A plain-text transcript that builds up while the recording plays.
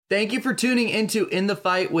Thank you for tuning into In the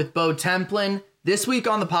Fight with Bo Templin. This week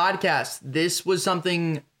on the podcast, this was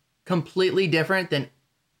something completely different than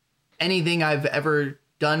anything I've ever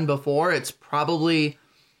done before. It's probably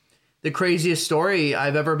the craziest story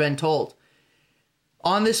I've ever been told.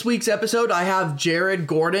 On this week's episode, I have Jared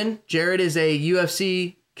Gordon. Jared is a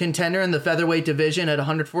UFC contender in the featherweight division at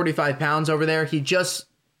 145 pounds over there. He just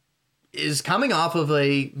is coming off of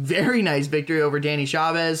a very nice victory over Danny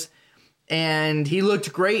Chavez, and he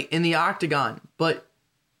looked great in the octagon. But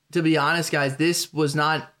to be honest, guys, this was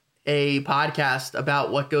not a podcast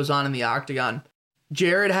about what goes on in the octagon.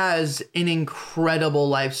 Jared has an incredible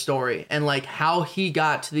life story, and like how he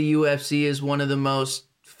got to the UFC is one of the most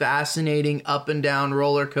fascinating up and down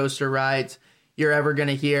roller coaster rides you're ever going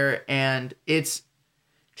to hear. And it's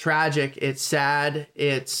tragic. It's sad.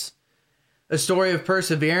 It's a story of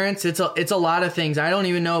perseverance. It's a lot of things. I don't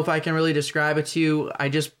even know if I can really describe it to you. I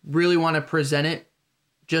just really want to present it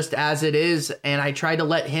just as it is. And I tried to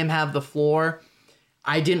let him have the floor.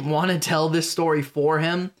 I didn't want to tell this story for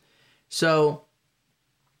him. So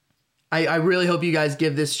I really hope you guys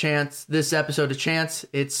give this episode a chance.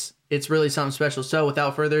 It's really something special. So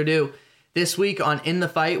without further ado, this week on In the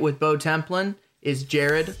Fight with Bo Templin is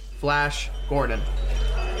Jared Flash Gordon.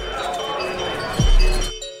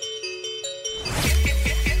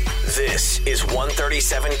 This is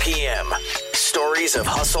 1:37 p.m. Stories of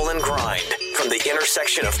hustle and grind from the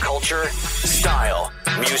intersection of culture, style,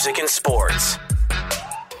 music, and sports.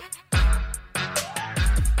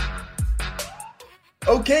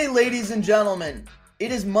 Okay, ladies and gentlemen,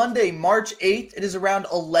 it is Monday, March 8th. It is around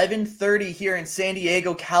 11:30 here in San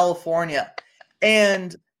Diego, California.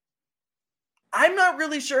 And I'm not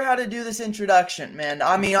really sure how to do this introduction, man.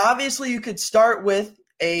 I mean, obviously you could start with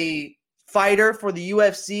a fighter for the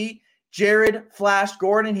UFC, Jared Flash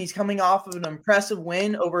Gordon. He's coming off of an impressive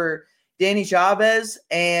win over Danny Chavez.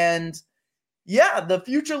 And yeah, the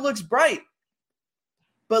future looks bright.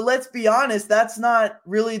 But let's be honest, that's not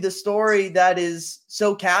really the story that is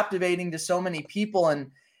so captivating to so many people. And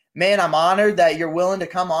man, I'm honored that you're willing to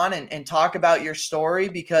come on and talk about your story,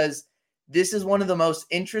 because this is one of the most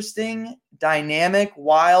interesting, dynamic,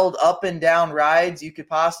 wild, up and down rides you could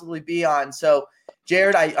possibly be on. So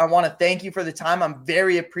Jared, I want to thank you for the time. I'm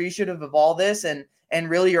very appreciative of all this and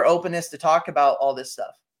really your openness to talk about all this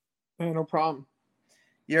stuff. Yeah, no problem.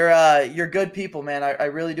 You're good people, man. I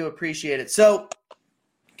really do appreciate it. So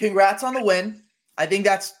congrats on the win. I think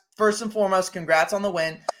that's first and foremost, congrats on the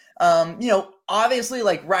win. Obviously,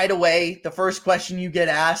 like right away, the first question you get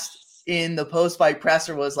asked in the post-fight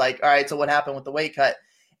presser was like, all right, so what happened with the weight cut?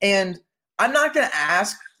 And I'm not going to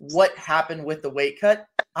ask what happened with the weight cut.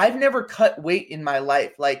 I've never cut weight in my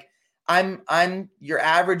life. Like I'm your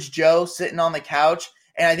average Joe sitting on the couch.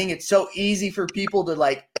 And I think it's so easy for people to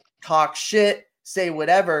like talk shit, say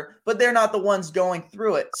whatever, but they're not the ones going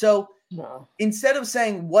through it. So no. Instead of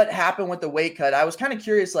saying what happened with the weight cut, I was kind of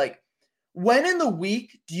curious, like, when in the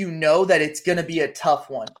week do you know that it's going to be a tough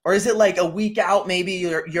one? Or is it like a week out, maybe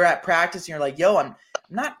you're at practice and you're like, yo, I'm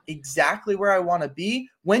not exactly where I want to be?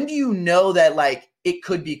 When do you know that, like, it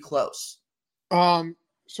could be close?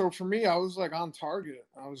 So for me, I was like on target.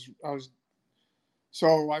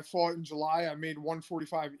 So I fought in July. I made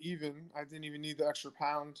 145 even. I didn't even need the extra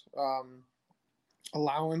pound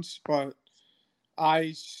allowance, but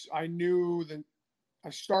I knew that I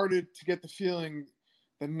started to get the feeling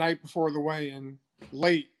the night before the weigh-in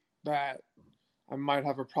late that I might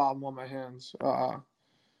have a problem on my hands.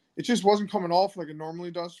 It just wasn't coming off like it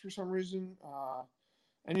normally does for some reason.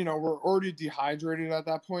 And, we're already dehydrated at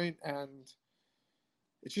that point, and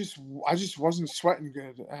I just wasn't sweating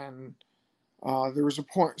good. And there was a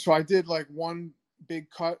point. So I did like one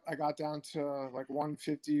big cut. I got down to like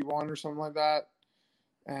 151 or something like that.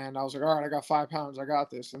 And I was like, all right, I got 5 pounds. I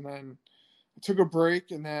got this. And then I took a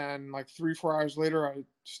break. And then like 3-4 hours later, I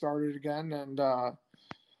started again. And I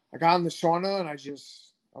got in the sauna, and I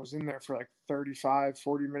was in there for like 35,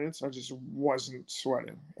 40 minutes. I just wasn't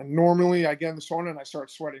sweating. And normally I get in the sauna and I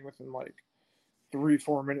start sweating within like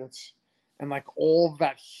 3-4 minutes. And like all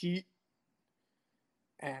that heat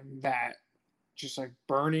and that just like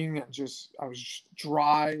burning, and I was just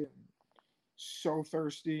dry and so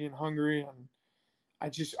thirsty and hungry. And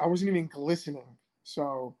I wasn't even glistening.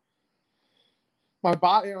 So my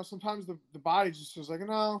body, sometimes the body just was like,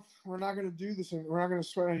 no, we're not going to do this. We're not going to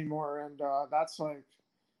sweat anymore. And that's like,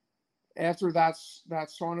 after that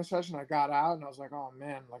sauna session, I got out and I was like, oh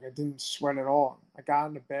man, like I didn't sweat at all. I got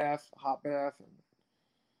in a hot bath, and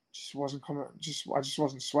I just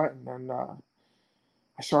wasn't sweating. And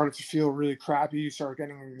I started to feel really crappy. You start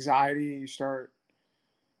getting anxiety. You start,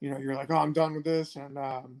 you're like, oh, I'm done with this. And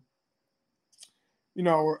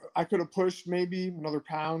I could have pushed maybe another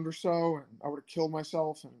pound or so, and I would have killed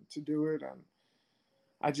myself and to do it. And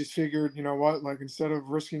I just figured, you know what, like instead of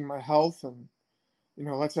risking my health and,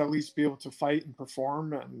 let's at least be able to fight and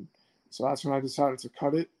perform. And so that's when I decided to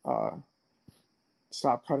cut it,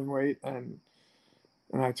 stop cutting weight. And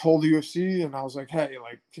I told the UFC, and I was like, hey,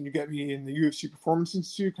 like, can you get me in the UFC Performance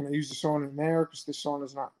Institute? Can I use the sauna in there? Because the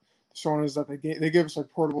sauna's not the saunas that they gave us, like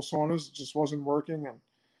portable saunas. It just wasn't working, and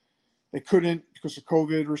they couldn't because of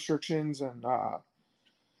COVID restrictions. And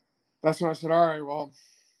that's when I said, all right, well,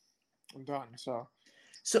 I'm done. So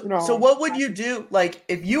what would you do? Like,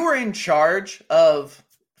 if you were in charge of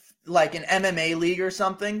like an MMA league or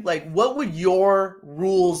something, like what would your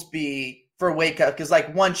rules be for weight cut? Because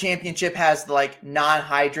like one championship has the like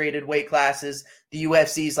non-hydrated weight classes. The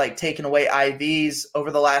UFC's like taken away IVs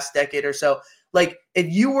over the last decade or so. Like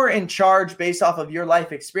if you were in charge based off of your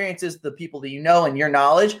life experiences, the people that you know and your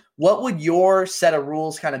knowledge, what would your set of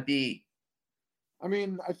rules kind of be? I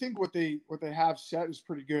mean, I think what they have set is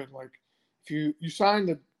pretty good. Like if you sign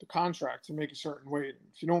the contract to make a certain weight,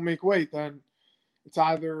 if you don't make weight, then it's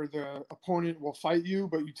either the opponent will fight you,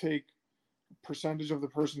 but you take a percentage of the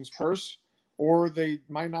person's purse, or they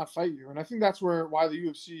might not fight you. And I think that's why the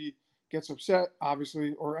UFC gets upset,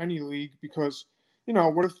 obviously, or any league, because,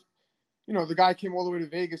 what if, the guy came all the way to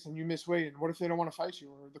Vegas and you miss weight, and what if they don't want to fight you?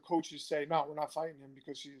 Or the coaches say, no, we're not fighting him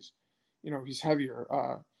because he's heavier,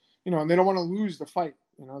 and they don't want to lose the fight.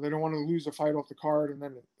 They don't want to lose the fight off the card, and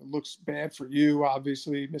then it looks bad for you,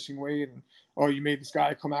 obviously, missing weight, and, oh, you made this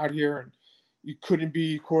guy come out here and you couldn't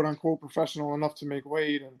be quote unquote professional enough to make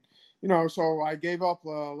weight. And, so I gave up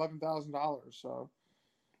 $11,000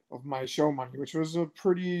 of my show money, which was a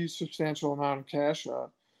pretty substantial amount of cash,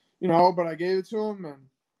 but I gave it to him. And,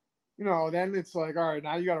 then it's like, all right,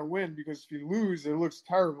 now you got to win, because if you lose, it looks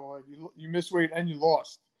terrible. Like you miss weight and you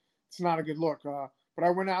lost. It's not a good look. But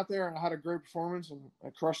I went out there and I had a great performance and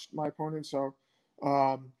I crushed my opponent. So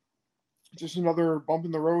just another bump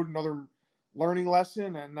in the road, another learning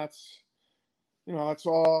lesson. And that's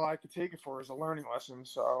all I could take it for, is a learning lesson.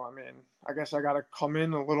 So, I mean, I guess I got to come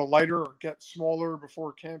in a little lighter or get smaller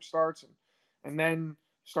before camp starts and then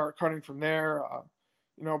start cutting from there.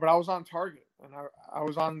 But I was on target, and I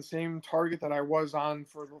was on the same target that I was on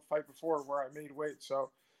for the fight before, where I made weight.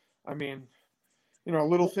 So, I mean,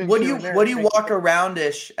 little things. What do you walk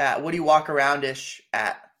aroundish at? What do you walk aroundish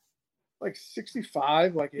at? Like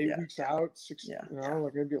 65, like 8 Yeah. weeks out, 60, Yeah.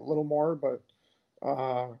 like maybe a little more, but,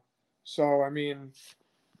 so, I mean,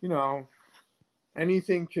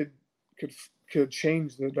 anything could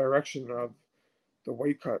change the direction of the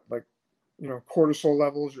weight cut. Like, cortisol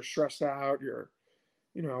levels, you're stressed out, you're,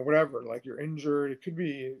 whatever, like you're injured. It could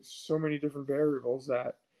be so many different variables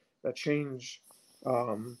that change,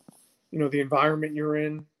 the environment you're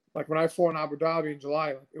in. Like when I fought in Abu Dhabi in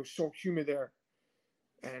July, like, it was so humid there.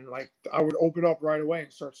 And like I would open up right away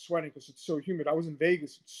and start sweating because it's so humid. I was in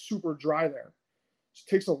Vegas. It's super dry there.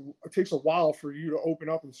 It takes a while for you to open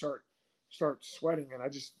up and start sweating, and I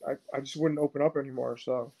just wouldn't open up anymore.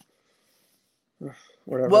 So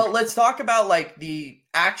whatever. Well, let's talk about like the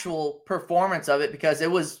actual performance of it, because it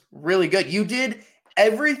was really good. You did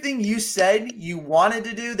everything you said you wanted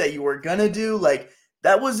to do, that you were gonna do. Like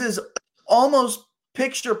that was as almost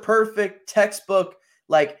picture perfect textbook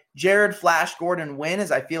like Jared Flash Gordon win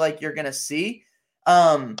as I feel like you're gonna see.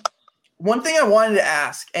 One thing I wanted to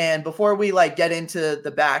ask, and before we like get into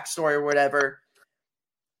the backstory or whatever,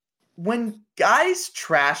 when guys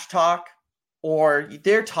trash talk or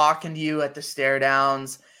they're talking to you at the stare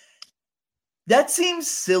downs, that seems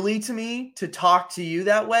silly to me to talk to you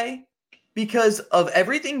that way, because of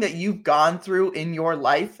everything that you've gone through in your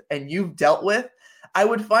life and you've dealt with. I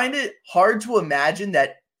would find it hard to imagine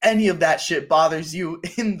that any of that shit bothers you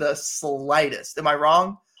in the slightest. Am I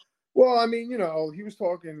wrong? Well, I mean, he was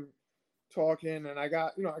talking, and I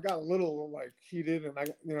got a little like heated, and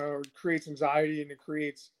it creates anxiety and it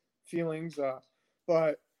creates feelings.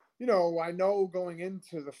 But, I know going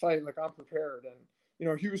into the fight, like I'm prepared, and,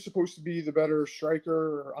 he was supposed to be the better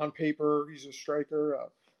striker. On paper, he's a striker,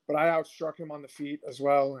 but I outstruck him on the feet as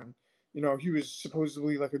well. And, he was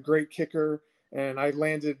supposedly like a great kicker, and I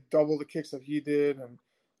landed double the kicks that he did. And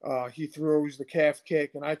he threw the calf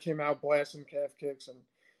kick, and I came out blasting calf kicks. And,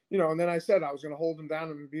 and then I said I was going to hold him down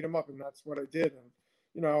and beat him up, and that's what I did. And,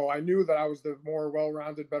 I knew that I was the more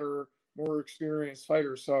well-rounded, better, more experienced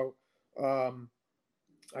fighter. So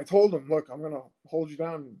I told him, look, I'm going to hold you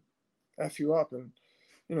down and F you up. And,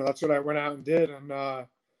 that's what I went out and did. And, like,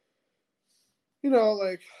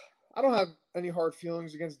 I don't have any hard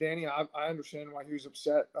feelings against Danny. I understand why he was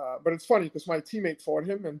upset. But it's funny because my teammate fought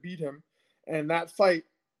him and beat him. And that fight,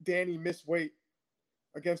 Danny missed weight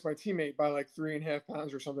against my teammate by like 3.5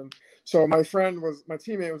 pounds or something. So my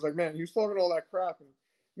teammate was like, man, he was talking all that crap. And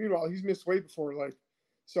meanwhile, he's missed weight before. Like,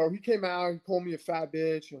 so he came out, he called me a fat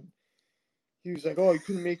bitch. And he was like, oh, you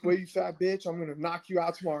couldn't make weight, you fat bitch. I'm going to knock you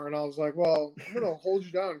out tomorrow. And I was like, well, I'm going to hold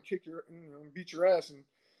you down and beat your ass. And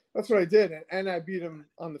that's what I did. And I beat him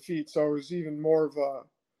on the feet. So it was even more of a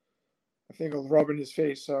rub in his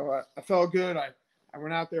face. So I felt good. I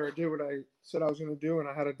went out there, I did what I said I was going to do, and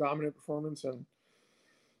I had a dominant performance. And,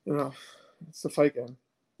 it's the fight game.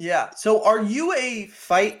 Yeah. So are you a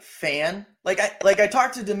fight fan? Like I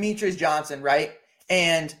talked to Demetrius Johnson, right?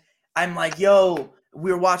 And I'm like, yo,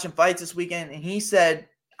 we were watching fights this weekend, and he said,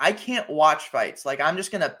 I can't watch fights. Like, I'm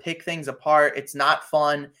just going to pick things apart. It's not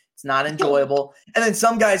fun. It's not enjoyable. And then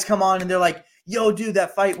some guys come on and they're like, yo, dude,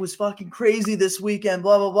 that fight was fucking crazy this weekend,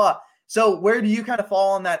 blah, blah, blah. So where do you kind of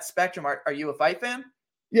fall on that spectrum? Are you a fight fan?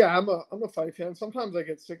 Yeah, I'm a fight fan. Sometimes I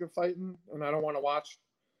get sick of fighting and I don't want to watch,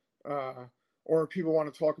 or people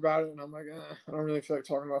want to talk about it. And I'm like, I don't really feel like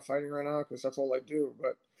talking about fighting right now because that's all I do.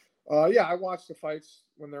 But yeah, I watch the fights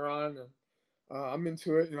when they're on, and I'm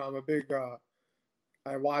into it. I'm a big,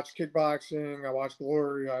 I watch kickboxing, I watch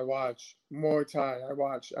Glory, I watch Muay Thai, I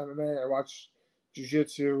watch MMA, I watch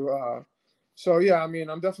Jiu-Jitsu. So yeah, I mean,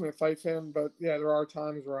 I'm definitely a fight fan, but yeah, there are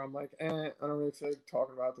times where I'm like, I don't really feel like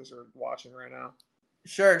talking about this or watching right now.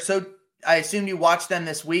 Sure. So I assumed you watched them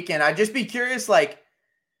this weekend. I'd just be curious, like,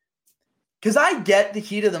 because I get the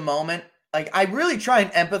heat of the moment. Like, I really try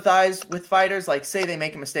and empathize with fighters. Like, say they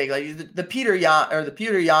make a mistake, like the Peter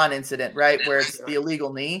Yan incident, right, where it's the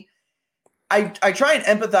illegal knee. I try and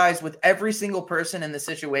empathize with every single person in the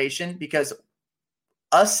situation because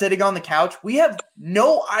us sitting on the couch, we have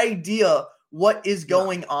no idea what is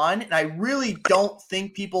going on, and I really don't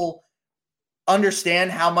think people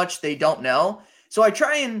understand how much they don't know. So I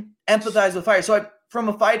try and empathize with fighters. So from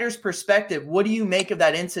a fighter's perspective, what do you make of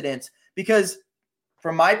that incident? Because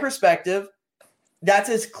from my perspective, that's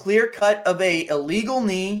as clear-cut of a illegal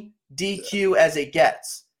knee DQ as it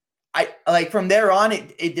gets. From there on,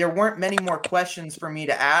 there weren't many more questions for me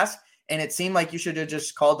to ask, and it seemed like you should have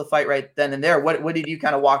just called the fight right then and there. What did you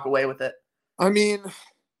kind of walk away with it? I mean,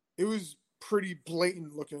 it was pretty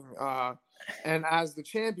blatant looking. And as the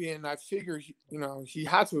champion, I figure he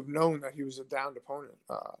had to have known that he was a downed opponent.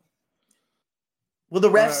 Well, the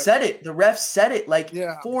ref said it. The ref said it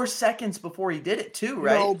 4 seconds before he did it too,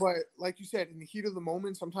 right? No, but like you said, in the heat of the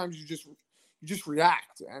moment, sometimes you just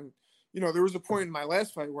react. And there was a point in my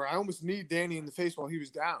last fight where I almost kneed Danny in the face while he was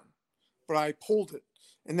down, but I pulled it.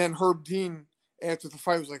 And then Herb Dean, after the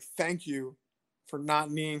fight, was like, "Thank you for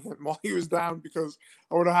not kneeing him while he was down because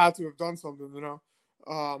I would have had to have done something,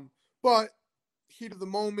 But heat of the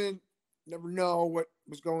moment, never know what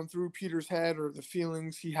was going through Peter's head or the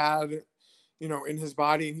feelings he had, in his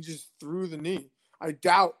body, and he just threw the knee. I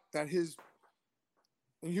doubt that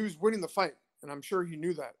and he was winning the fight, and I'm sure he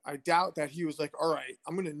knew that. I doubt that he was like, all right,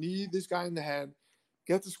 I'm going to knee this guy in the head,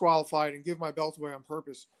 get disqualified, and give my belt away on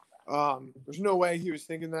purpose. There's no way he was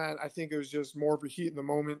thinking that. I think it was just more of a heat in the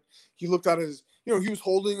moment. He looked at his, he was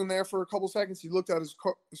holding him there for a couple seconds. He looked at his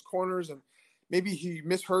corners, and maybe he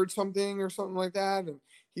misheard something or something like that, and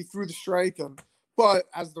he threw the strike. But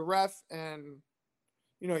as the ref, and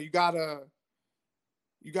you gotta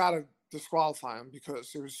disqualify him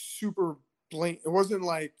because it was super blatant. It wasn't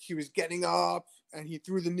like he was getting up and he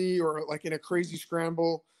threw the knee or like in a crazy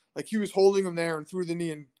scramble. Like he was holding him there and threw the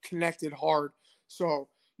knee and connected hard. So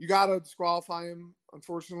you gotta disqualify him,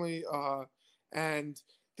 unfortunately. And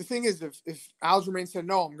the thing is, if Aljamain said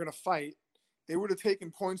no, I'm gonna fight, they would have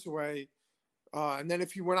taken points away. And then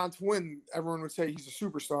if he went on to win, everyone would say he's a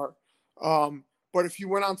superstar. But if he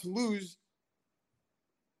went on to lose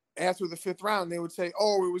after the 5th round, they would say,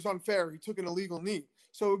 oh, it was unfair. He took an illegal knee.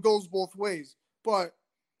 So it goes both ways. But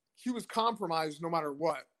he was compromised no matter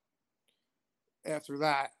what after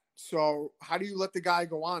that. So how do you let the guy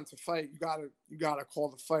go on to fight? You gotta call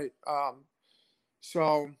the fight.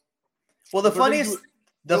 Well, the funniest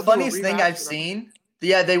thing I've seen,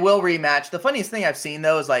 they will rematch. The funniest thing I've seen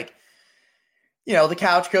though is like, the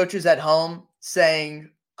couch coaches at home saying,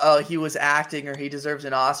 oh, he was acting or he deserves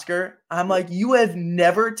an Oscar. I'm like, you have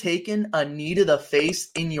never taken a knee to the face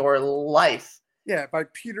in your life. Yeah, by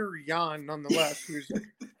Peter Yan, nonetheless, who's an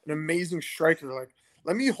amazing striker. Like,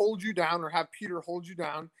 let me hold you down or have Peter hold you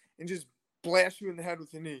down and just blast you in the head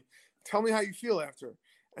with a knee. Tell me how you feel after.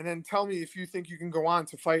 And then tell me if you think you can go on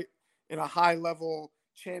to fight in a high-level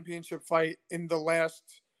championship fight in the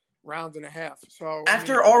last round and a half. So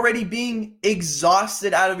after already being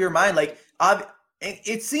exhausted out of your mind, like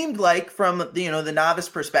it seemed like from the novice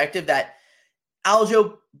perspective that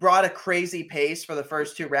Aljo brought a crazy pace for the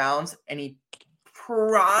first 2 rounds, and he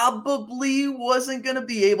probably wasn't going to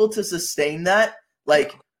be able to sustain that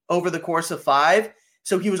like over the course of 5.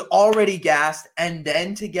 So he was already gassed, and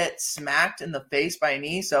then to get smacked in the face by a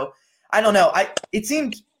knee. So I don't know. It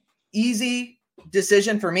seemed easy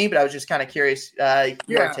decision for me, but I was just kind of curious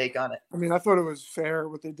your take on it. I mean, I thought it was fair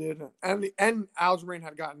what they did, and Aljamain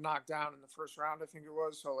had gotten knocked down in the first round, I think it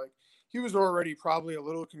was. So like he was already probably a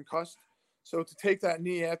little concussed. So to take that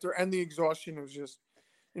knee after and the exhaustion, it was just,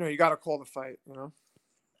 you got to call the fight,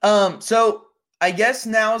 So I guess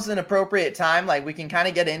now's an appropriate time. Like we can kind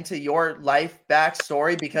of get into your life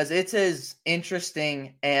backstory because it's as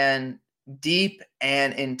interesting and deep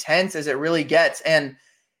and intense as it really gets. And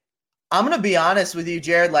I'm going to be honest with you,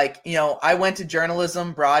 Jared. Like, I went to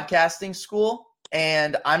journalism broadcasting school,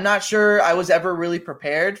 and I'm not sure I was ever really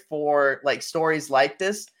prepared for like stories like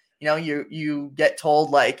this. You get told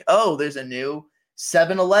like, oh, there's a new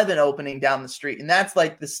 7-Eleven opening down the street. And that's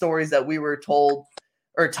like the stories that we were told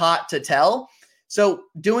or taught to tell. So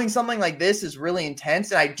doing something like this is really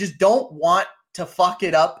intense, and I just don't want to fuck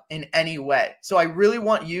it up in any way. So I really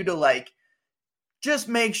want you to like just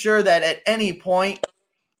make sure that at any point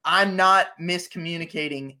I'm not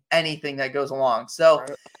miscommunicating anything that goes along. So,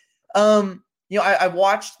 I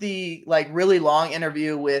watched the like really long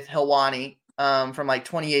interview with Helwani from like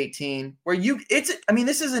 2018 where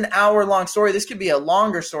this is an hour-long story. This could be a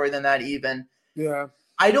longer story than that even. Yeah.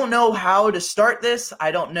 I don't know how to start this.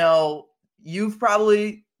 I don't know. You've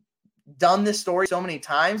probably done this story so many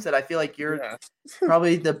times that I feel like you're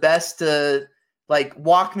probably the best to like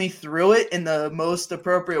walk me through it in the most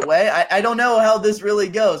appropriate way. I don't know how this really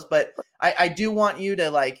goes, but I do want you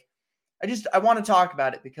to like, I want to talk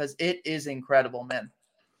about it because it is incredible, man.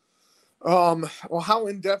 Well, how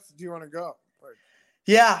in depth do you want to go? Like,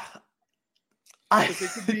 yeah. It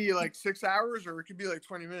could be like 6 hours or it could be like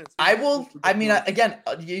 20 minutes.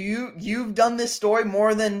 You've done this story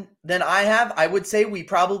more than I have. I would say we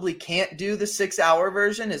probably can't do the 6-hour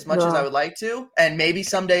version as much as I would like to. And maybe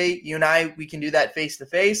someday you and we can do that face to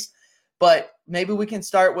face, but maybe we can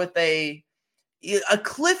start with a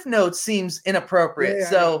cliff note seems inappropriate.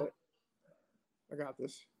 Yeah, I got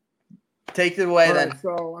this. Take it away then.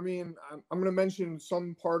 So, I mean, I'm going to mention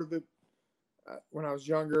some part of it when I was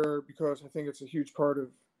younger, because I think it's a huge part of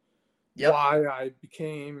why I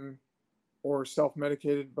became or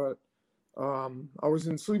self-medicated. But I was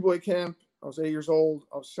in sleepaway camp. I was 8 years old.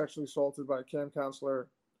 I was sexually assaulted by a camp counselor,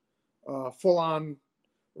 full-on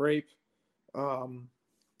rape. Came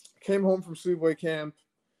home from sleepaway camp.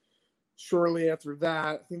 Shortly after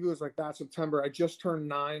that, I think it was like that September, I just turned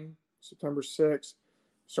 9, September 6th,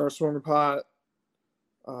 started smoking pot.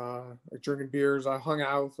 Like drinking beers. I hung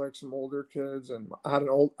out with like some older kids, and I have an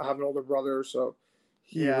older brother, so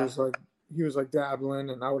he was like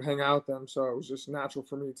dabbling, and I would hang out with them, so it was just natural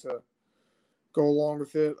for me to go along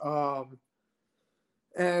with it.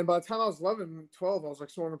 And by the time I was 11, 12, I was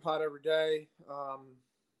like smoking pot every day,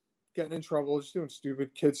 getting in trouble, just doing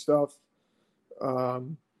stupid kid stuff.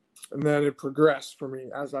 And then it progressed for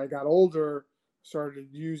me as I got older, started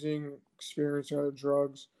experiencing other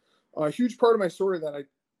drugs. A huge part of my story that I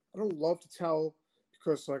don't love to tell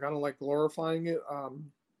because like I don't like glorifying it,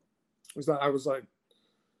 was that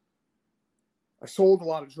I sold a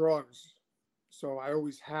lot of drugs, so I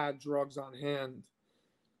always had drugs on hand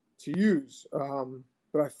to use.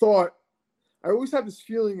 But I always had this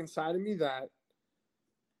feeling inside of me that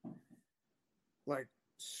like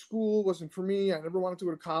school wasn't for me. I never wanted to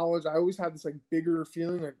go to college. I always had this like bigger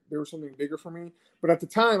feeling like there was something bigger for me. But at the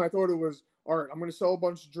time I thought it was, all right, I'm going to sell a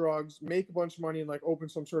bunch of drugs, make a bunch of money, and like open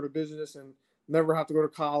some sort of business and never have to go to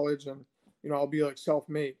college, and I'll be like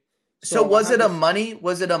self-made. So was it a money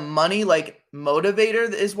like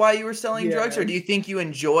motivator is why you were selling drugs, or do you think you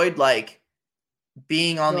enjoyed like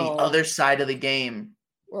being on the other side of the game?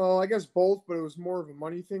 Well, I guess both, but it was more of a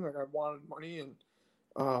money thing. Like I wanted money, and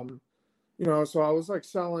so I was like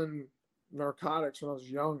selling narcotics when I was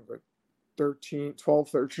young, like 12,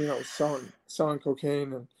 13. I was selling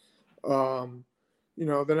cocaine, and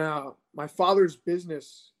then my father's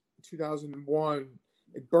business in 2001,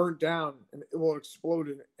 it burnt down and it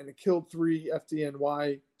exploded, and it killed 3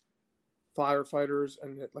 FDNY firefighters,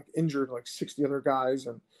 and it like injured like 60 other guys.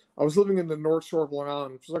 And I was living in the North Shore of Long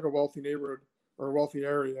Island, which is like a wealthy neighborhood or a wealthy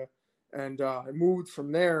area. And I moved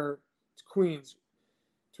from there to Queens,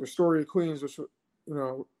 to Astoria, Queens, which,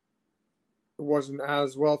 it wasn't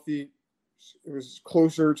as wealthy. It was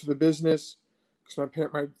closer to the business because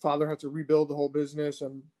my father had to rebuild the whole business.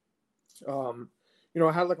 And,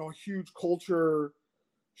 I had like a huge culture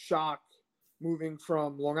shock moving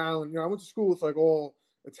from Long Island. I went to school with like all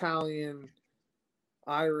Italian,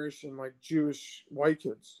 Irish, and like Jewish white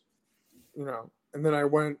kids, And then I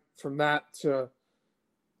went from that to,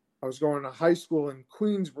 I was going to high school in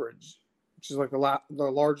Queensbridge, which is like the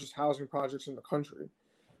largest housing projects in the country.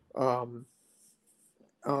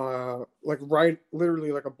 Like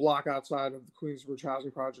literally like a block outside of the Queensbridge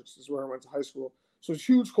housing projects is where I went to high school. So it's a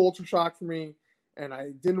huge culture shock for me. And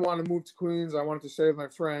I didn't want to move to Queens. I wanted to stay with my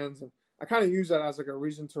friends. And I kind of used that as like a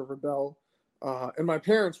reason to rebel. And my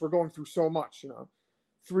parents were going through so much,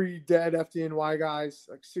 3 dead FDNY guys,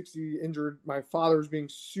 like 60 injured. My father's being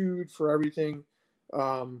sued for everything.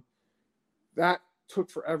 That took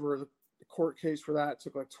forever. The court case for that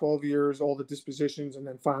took like 12 years, all the dispositions, and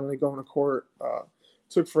then finally going to court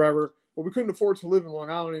took forever. But we couldn't afford to live in Long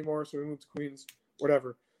Island anymore, so we moved to Queens,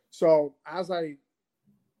 whatever. So as I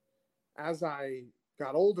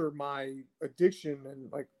got older, my addiction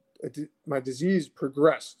and like my disease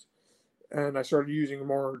progressed, and I started using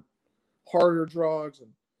more harder drugs.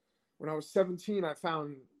 And when I was 17, I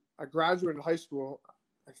graduated high school.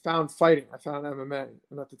 I found fighting. I found MMA.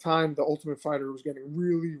 And at the time, the Ultimate Fighter was getting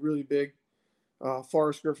really, really big.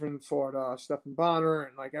 Forrest Griffin fought Stephan Bonner,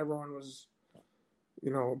 and like everyone was,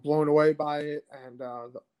 blown away by it. And, I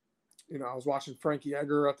was watching Frankie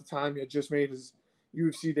Edgar at the time. He had just made his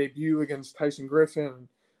UFC debut against Tyson Griffin. And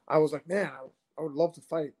I was like, man, I would love to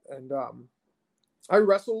fight. And I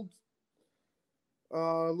wrestled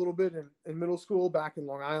a little bit in middle school back in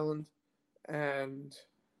Long Island. And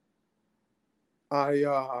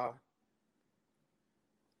I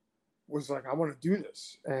was like, I want to do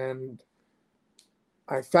this. And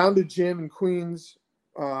I found a gym in Queens.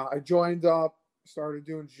 I joined up, started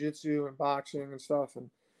doing jiu-jitsu and boxing and stuff. And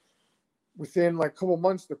within like a couple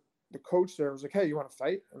months, the coach there was like, hey, you want to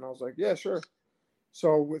fight? And I was like, yeah, sure.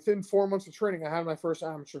 So within 4 months of training, I had my first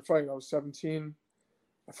amateur fight. I was 17.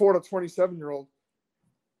 I fought a 27-year-old.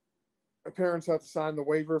 My parents had to sign the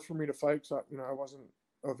waiver for me to fight because I wasn't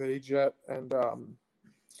of age yet. And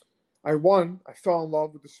I won. I fell in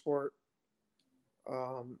love with the sport.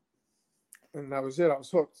 And that was it. I was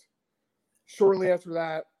hooked. Shortly after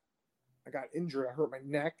that, I got injured. I hurt my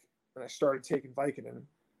neck, and I started taking Vicodin.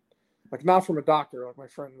 Like, not from a doctor. Like, my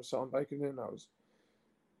friend was selling Vicodin. I was,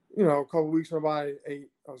 a couple of weeks went by, I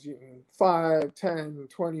was eating 5, 10,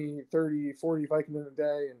 20, 30, 40 Vicodin a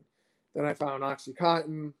day. And then I found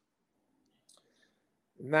OxyContin.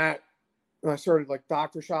 And I started, like,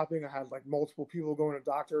 doctor shopping. I had, like, multiple people going to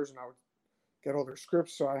doctors, and I would get all their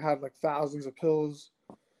scripts. So I had, like, thousands of pills.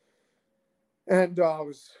 And I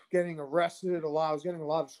was getting arrested a lot. I was getting a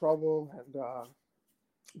lot of trouble. And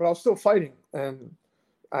but I was still fighting. And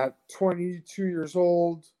at 22 years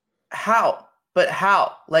old. How? But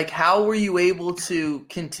how? Like, how were you able to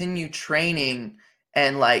continue training?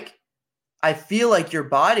 And, like, I feel like your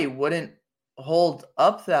body wouldn't hold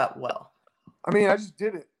up that well. I mean, I just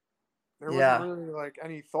did it. There wasn't really, like,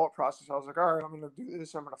 any thought process. I was like, all right, I'm going to do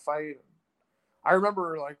this. I'm going to fight. I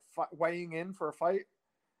remember, like, weighing in for a fight.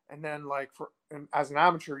 And then, like, as an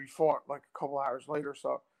amateur, you fought, like, a couple hours later.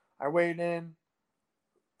 So I weighed in.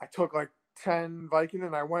 I took, like, 10 Vicodin,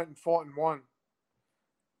 and I went and fought and won.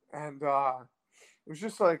 And it was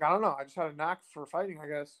just, like, I don't know. I just had a knack for fighting, I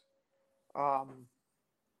guess.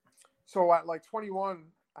 So at, like, 21,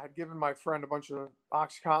 I had given my friend a bunch of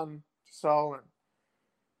OxyContin to sell, and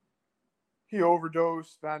he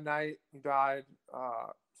overdosed that night. He died.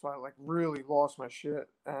 So I, like, really lost my shit.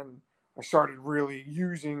 And I started really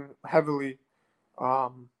using heavily.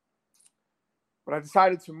 But I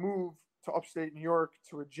decided to move to upstate New York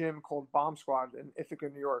to a gym called Bomb Squad in Ithaca,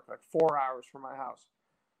 New York, like 4 hours from my house.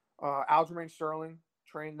 Aljamain Sterling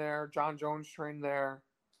trained there. John Jones trained there.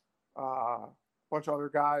 A bunch of other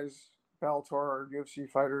guys, Bellator, UFC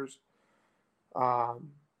fighters. I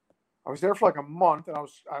was there for like a month, and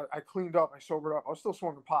I cleaned up. I sobered up. I was still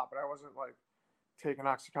smoking pot, but I wasn't like taking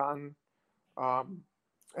OxyContin.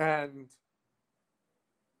 And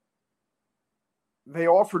they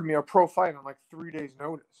offered me a pro fight on like 3 days'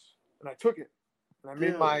 notice, and I took it. And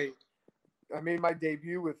I made my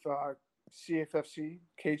debut with CFFC,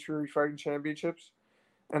 Cage Fury Fighting Championships,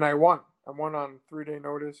 and I won. I won on 3-day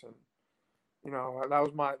notice, and that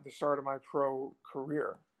was the start of my pro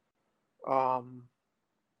career.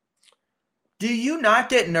 Do you not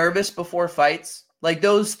get nervous before fights? Like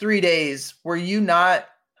those 3 days, were you not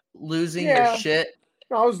losing your shit?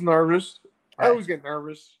 I was nervous. I always get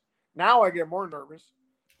nervous. Now I get more nervous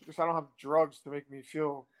because I don't have drugs to make me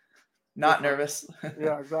feel not nervous.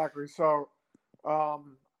 Yeah, exactly. So,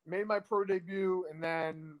 made my pro debut, and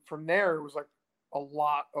then from there it was like a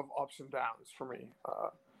lot of ups and downs for me.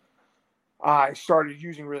 I started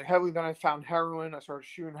using really heavily. Then I found heroin. I started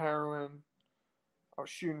shooting heroin. I was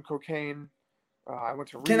shooting cocaine. I went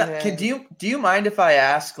to rehab. Do you mind if I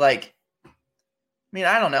ask, like, mean,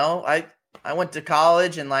 I don't know. I went to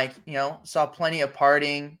college and like, saw plenty of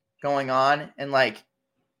partying going on, and like,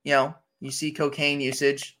 you see cocaine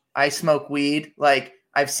usage. I smoke weed. Like,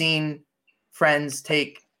 I've seen friends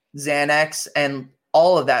take Xanax and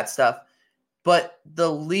all of that stuff. But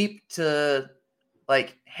the leap to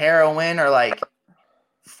like heroin or like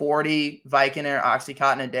 40 Vicodin or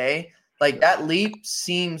Oxycontin a day, like that leap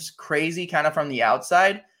seems crazy kind of from the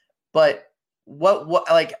outside. But what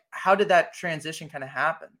like, how did that transition kind of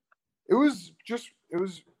happen? It was it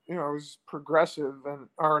was progressive,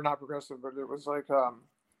 or not progressive, but it was like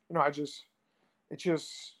it's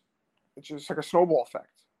just like a snowball effect.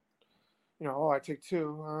 I take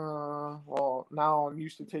two. Well, now I'm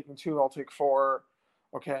used to taking two. I'll take four.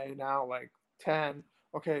 Okay, now like 10.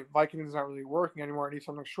 Okay, Vicodin's not really working anymore. I need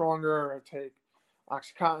something stronger. I take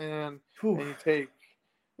Oxycontin. Whew. And you take,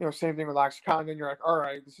 same thing with Oxycontin. You're like, all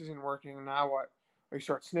right, this isn't working. Now what? Or you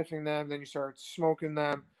start sniffing them. Then you start smoking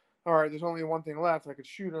them. All right, there's only one thing left. I could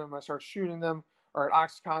shoot them. I start shooting them. All right,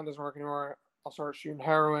 Oxycontin doesn't work anymore. I'll start shooting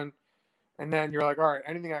heroin. And then you're like, all right,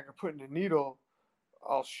 anything I can put in a needle,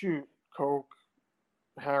 I'll shoot. Coke,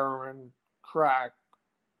 heroin, crack,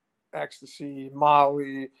 ecstasy,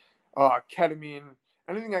 Molly, ketamine,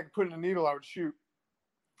 anything I could put in a needle, I would shoot.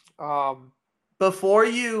 Before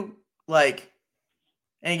you like,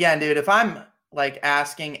 and again, dude, if I'm like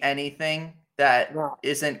asking anything that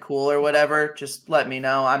isn't cool or whatever, just let me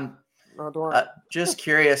know. I'm just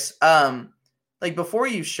curious. Like before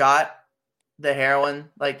you shot the heroin,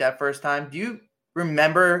 like that first time, do you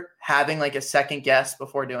remember having like a second guess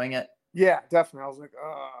before doing it? Yeah, definitely. I was like,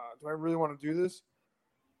 do I really want to do this?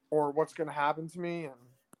 Or what's going to happen to me?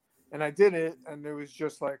 And I did it, and it was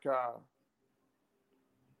just like, I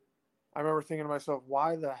remember thinking to myself,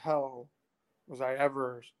 why the hell was I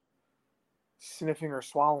ever sniffing or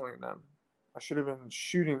swallowing them? I should have been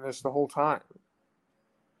shooting this the whole time.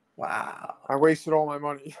 Wow. I wasted all my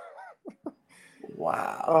money.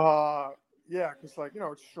 Wow. Yeah, because like,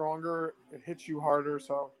 it's stronger, it hits you harder,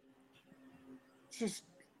 so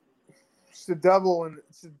it's the devil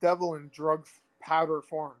in drug powder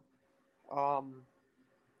form.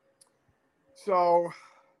 So,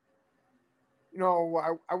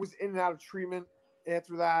 I was in and out of treatment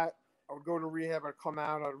after that. I would go to rehab, I'd come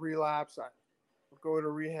out, I'd relapse, I'd go to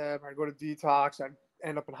rehab, I'd go to detox, I'd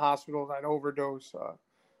end up in hospitals, I'd overdose,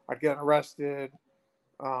 I'd get arrested.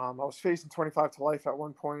 I was facing 25 to life at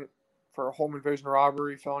one point for a home invasion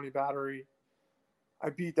robbery, felony battery. I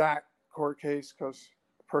beat that court case because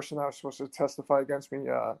the person that was supposed to testify against me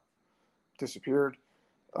disappeared.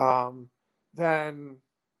 Then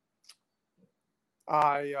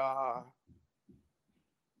I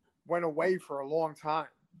went away for a long time.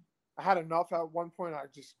 I had enough at one point. I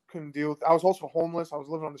just couldn't deal with it. I was also homeless. I was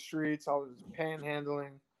living on the streets. I was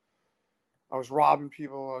panhandling. I was robbing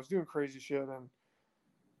people. I was doing crazy shit. And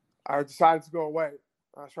I decided to go away.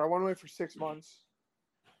 So I went away for 6 months.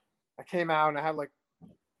 I came out and I had like a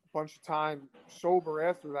bunch of time sober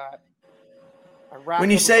after that. When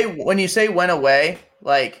you say went away,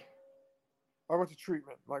 like I went to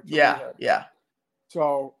treatment, like yeah.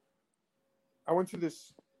 So I went to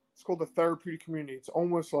this. It's called the therapeutic community. It's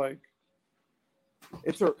almost like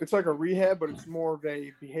it's like a rehab, but it's more of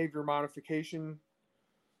a behavior modification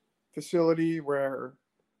facility where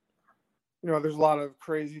there's a lot of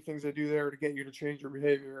crazy things they do there to get you to change your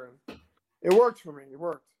behavior, and it worked for me. It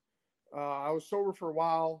worked. I was sober for a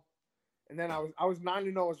while, and then I was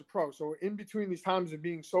 9-0 as a pro. So in between these times of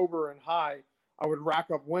being sober and high, I would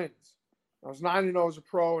rack up wins. I was 9-0 as a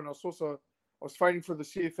pro, and I was fighting for the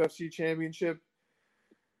CFFC championship,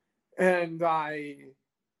 and I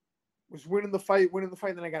was winning the fight.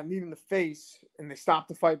 Then I got kneed in the face, and they stopped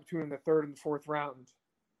the fight between the third and the fourth round.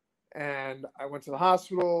 And I went to the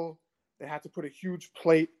hospital. They had to put a huge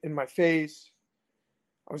plate in my face.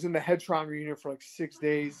 I was in the head trauma unit for like 6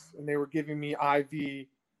 days, and they were giving me IV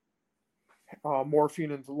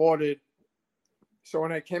morphine and Dilaudid. So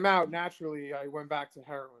when I came out, naturally, I went back to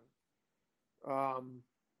heroin.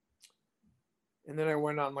 And then I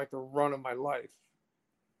went on like the run of my life.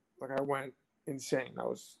 Like I went insane. I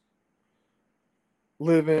was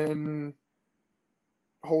living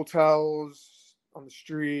hotels on the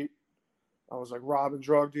street. I was like robbing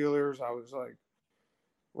drug dealers. I was like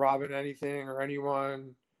robbing anything or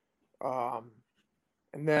anyone.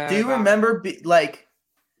 And then do you remember like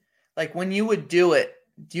when you would do it,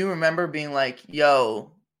 do you remember being like,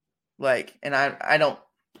 yo, like, and I don't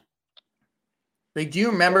like, do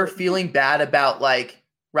you remember feeling bad about like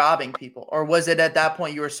robbing people, or was it at that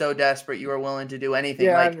point you were so desperate you were willing to do anything?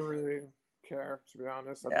 Yeah, like, I didn't really care, to be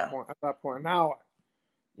honest. At that point, now,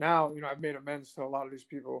 I've made amends to a lot of these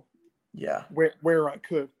people. Yeah. where I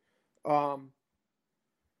could. But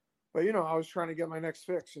I was trying to get my next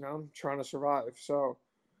fix. I'm trying to survive. So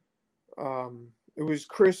it was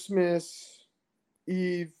Christmas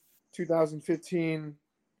Eve 2015.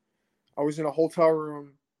 I was in a hotel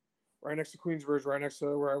room right next to Queensbridge, right next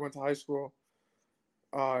to where I went to high school.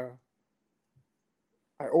 I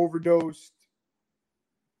overdosed.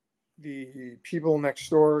 The people next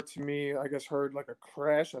door to me, I guess, heard like a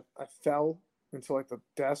crash. I fell into like the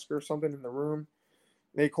desk or something in the room.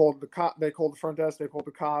 They called the They called the front desk. They called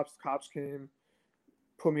the cops. The cops came,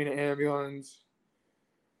 put me in an ambulance.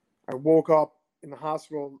 I woke up in the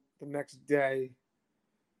hospital the next day.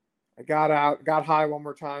 I got high one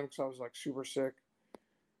more time because I was like super sick,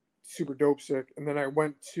 super dope sick, and then I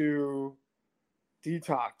went to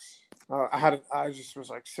detox. I just was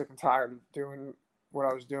like sick and tired of doing what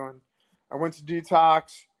I was doing. I went to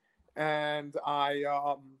detox, and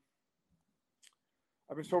I've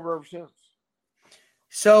been sober ever since.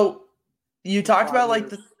 So you talked about like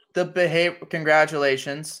years. the behavior.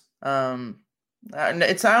 Congratulations. I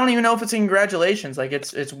don't even know if it's congratulations. Like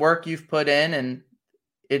it's work you've put in, and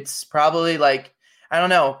it's probably like, I don't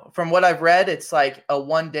know. From what I've read, it's like a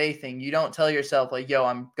 1-day thing. You don't tell yourself like, yo,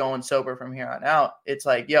 I'm going sober from here on out. It's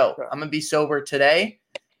like, yo, I'm going to be sober today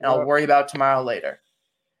and I'll worry about tomorrow later.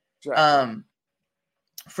 Exactly.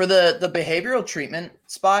 For the behavioral treatment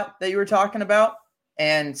spot that you were talking about,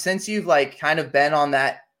 and since you've like kind of been on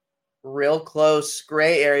that real close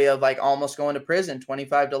gray area of like almost going to prison,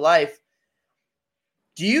 25 to life,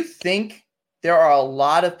 do you think there are a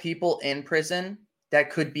lot of people in prison that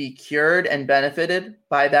could be cured and benefited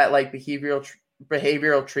by that like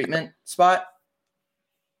behavioral treatment spot?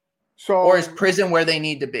 Or is prison where they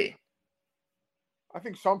need to be? I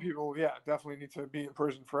think some people, definitely need to be in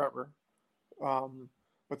prison forever.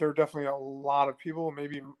 But there are definitely a lot of people,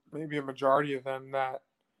 maybe a majority of them, that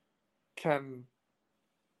can,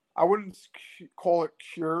 I wouldn't call it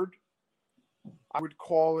cured. I would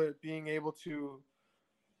call it being able to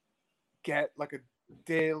get like a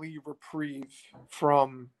daily reprieve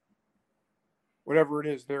from whatever it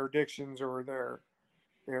is, their addictions or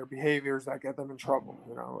their behaviors that get them in trouble,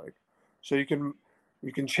 like, so you can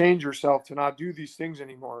change yourself to not do these things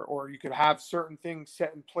anymore, or you could have certain things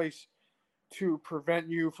set in place to prevent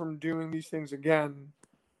you from doing these things again,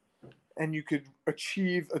 and you could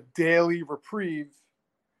achieve a daily reprieve,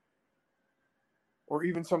 or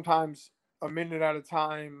even sometimes a minute at a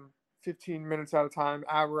time, 15 minutes at a time,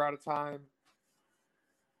 hour at a time,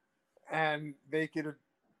 and they could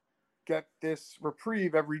get this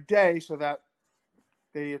reprieve every day so that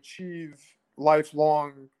they achieve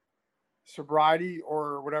lifelong sobriety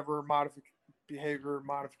or whatever behavior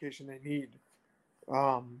modification they need.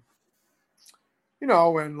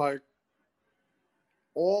 And like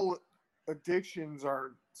all addictions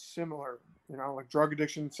are similar, like drug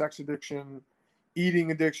addiction, sex addiction,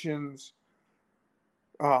 eating addictions,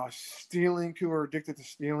 stealing. People are addicted to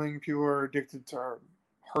stealing. People are addicted to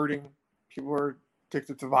hurting. People are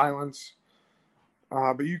addicted to violence.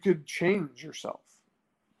 But you could change yourself,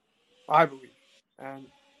 I believe. And,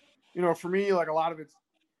 for me, like a lot of it's,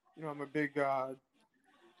 I'm a big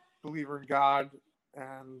believer in God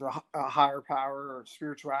and a higher power or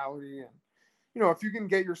spirituality. And, if you can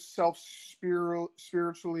get yourself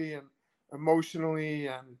spiritually and emotionally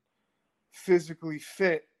and physically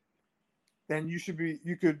fit, then you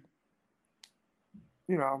could,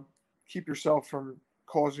 keep yourself from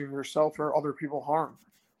causing yourself or other people harm.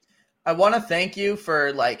 I want to thank you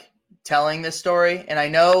for like telling this story. And I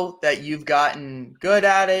know that you've gotten good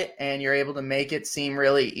at it and you're able to make it seem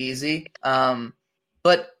really easy.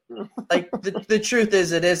 But like the truth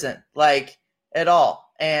is it isn't like at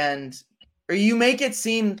all. Or you make it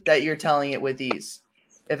seem that you're telling it with ease,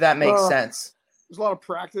 if that makes sense. There's a lot of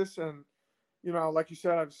practice, and, like you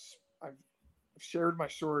said, I've shared my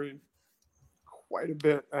story quite a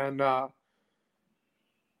bit. And,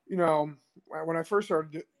 when I first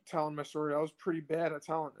started telling my story, I was pretty bad at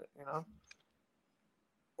telling it,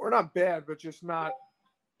 or not bad, but just not,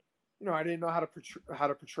 I didn't know how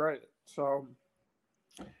to portray it. So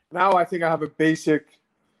now I think I have a basic,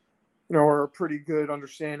 or a pretty good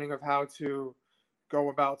understanding of how to go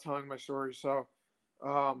about telling my story. So,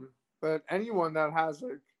 but anyone that has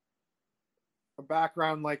like a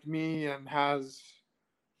background like me and has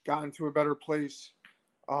gotten to a better place,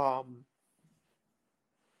 can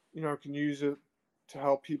use it to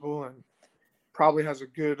help people, and probably has a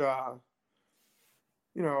good, a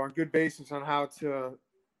good basis on how to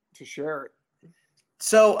share it.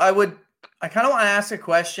 So I kind of want to ask a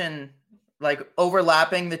question, like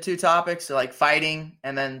overlapping the two topics, so like fighting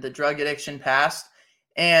and then the drug addiction past.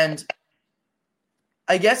 And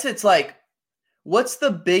I guess it's like, what's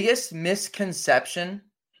the biggest misconception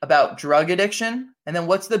about drug addiction? And then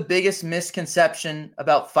what's the biggest misconception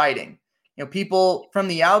about fighting? You know, people from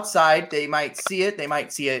the outside, they might see it. They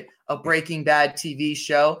might see a Breaking Bad TV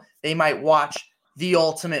show. They might watch The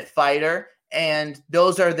Ultimate Fighter. And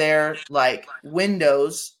those are their like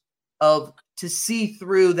windows to see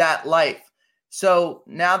through that life. So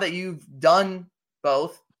now that you've done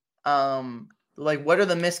both, like what are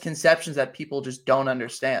the misconceptions that people just don't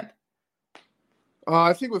understand?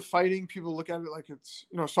 I think with fighting, people look at it like it's,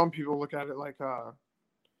 some people look at it like,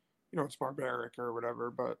 it's barbaric or whatever,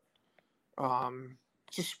 but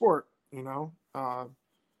it's a sport,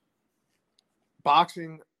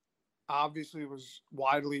 boxing obviously was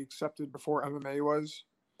widely accepted before MMA was,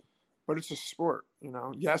 but it's a sport,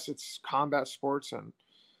 yes, it's combat sports and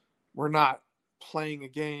we're not playing a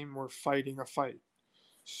game, we're fighting a fight.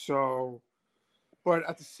 So, but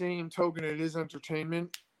at the same token, it is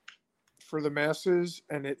entertainment for the masses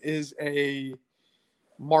and it is a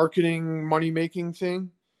marketing money-making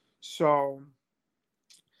thing. So,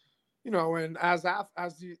 and as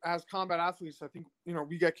combat athletes, I think,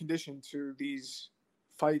 we get conditioned to these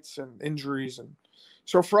fights and injuries. And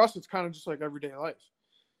so for us, it's kind of just like everyday life.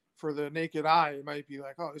 For the naked eye, it might be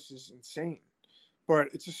like, oh, this is insane. But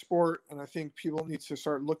it's a sport, and I think people need to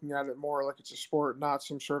start looking at it more like it's a sport, not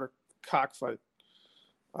some sort of cockfight.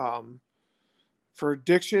 For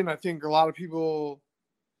addiction, I think a lot of people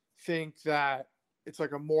think that it's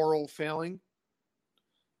like a moral failing.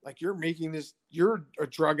 Like you're a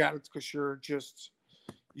drug addict because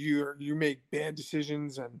you make bad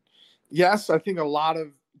decisions. And yes, I think a lot of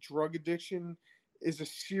drug addiction is a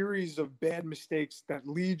series of bad mistakes that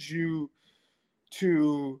leads you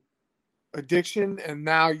to addiction. And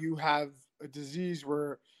now you have a disease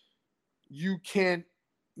where you can't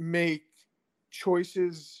make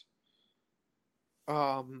choices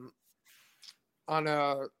on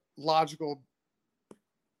a logical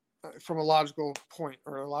from a logical point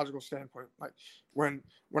or a logical standpoint. Like when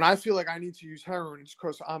I feel like I need to use heroin, it's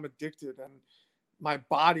because I'm addicted and my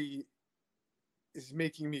body is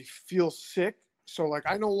making me feel sick. So like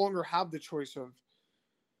I no longer have the choice of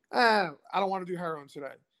I don't want to do heroin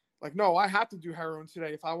today. Like, no, I have to do heroin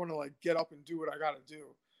today if I want to like get up and do what I got to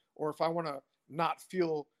do, or if I want to not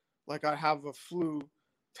feel like I have a flu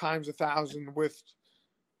times 1,000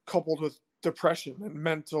 coupled with depression and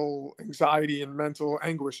mental anxiety and mental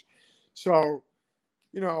anguish. So,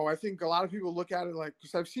 I think a lot of people look at it like,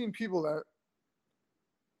 because I've seen people that,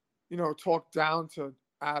 talk down to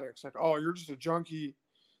addicts like, oh, you're just a junkie,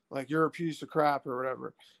 like you're a piece of crap or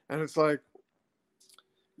whatever. And it's like,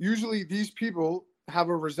 usually these people have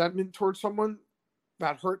a resentment towards someone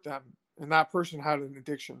that hurt them and that person had an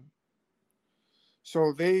addiction.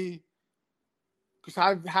 So because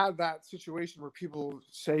I've had that situation where people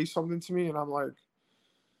say something to me and I'm like,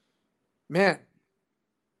 man,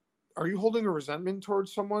 are you holding a resentment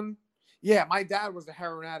towards someone? Yeah, my dad was a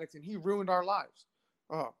heroin addict and he ruined our lives.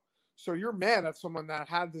 Oh, so you're mad at someone that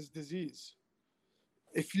had this disease.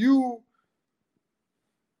 If you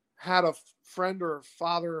had a friend or a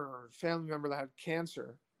father or a family member that had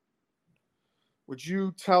cancer, would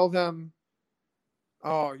you tell them,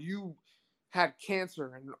 oh, you had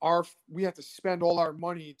cancer and we have to spend all our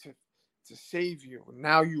money to save you, and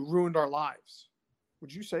now you ruined our lives?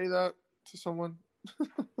 Would you say that to someone?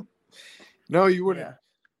 No, you wouldn't. Yeah.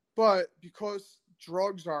 But because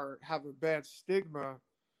drugs have a bad stigma,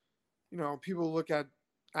 people look at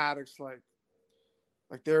addicts like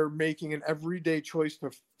they're making an everyday choice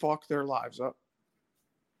to fuck their lives up.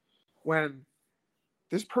 When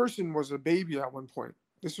this person was a baby at one point.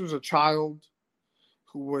 This was a child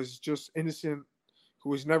who was just innocent, who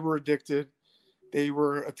was never addicted. They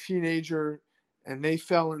were a teenager and they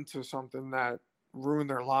fell into something that ruined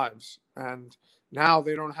their lives. And now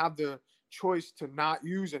they don't have the choice to not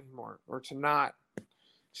use anymore or to not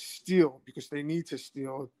steal because they need to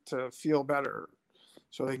steal to feel better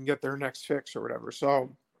so they can get their next fix or whatever.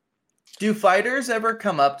 So do fighters ever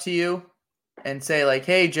come up to you and say like,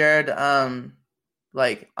 hey, Jared,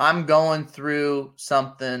 like I'm going through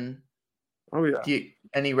something? Oh yeah.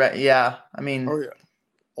 Yeah. I mean, oh yeah.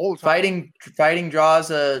 All the time. Fighting draws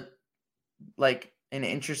an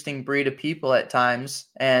interesting breed of people at times.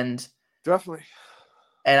 And definitely.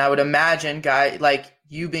 And I would imagine, guy, like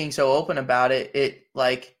you being so open about it,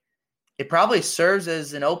 it probably serves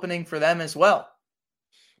as an opening for them as well.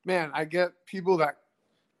 Man, I get people that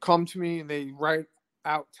come to me and they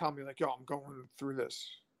tell me like, yo, I'm going through this,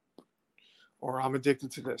 or I'm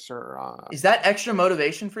addicted to this, or is that extra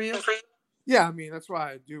motivation for you? Yeah, I mean, that's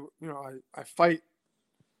why I do, I fight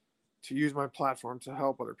to use my platform to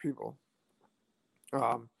help other people.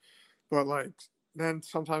 But like then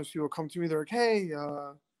sometimes people come to me, they're like, "Hey,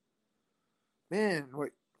 man,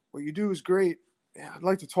 what you do is great. Yeah, I'd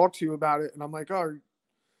like to talk to you about it." And I'm like, "Oh,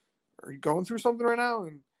 are you going through something right now?"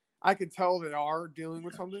 And I can tell they are dealing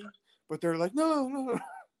with something, but they're like, "No, no,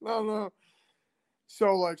 no, no."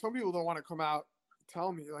 So like some people don't want to come out and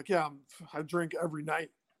tell me like, "Yeah, I drink every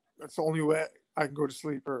night. That's the only way I can go to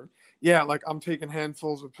sleep." Or yeah, like I'm taking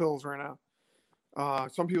handfuls of pills right now.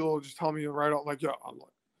 Some people will just tell me right out like, "Yo, I'm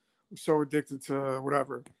so addicted to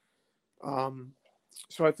whatever."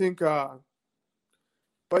 So I think, but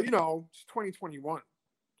it's 2021.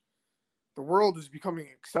 The world is becoming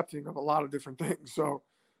accepting of a lot of different things. So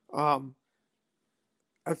I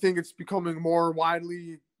think it's becoming more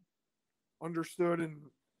widely understood and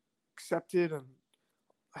accepted, and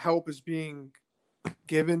help is being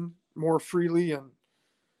given more freely and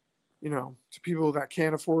to people that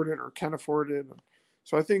can't afford it or can afford it.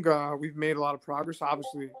 So I think we've made a lot of progress.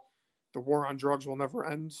 Obviously the war on drugs will never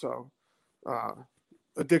end, so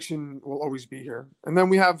addiction will always be here. And then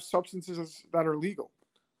we have substances that are legal: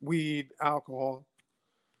 weed, alcohol.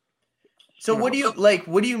 So what do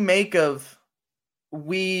you make of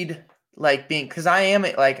weed, like being, because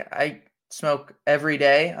I smoke every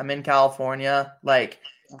day. I'm in California. Like,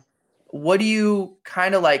 what do you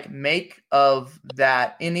kind of like make of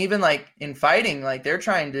that? And even like in fighting, like they're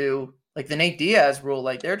trying to, like the Nate Diaz rule,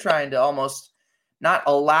 like they're trying to almost not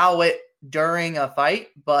allow it during a fight,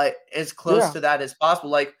 but as close to that as possible.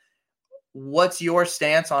 Like, what's your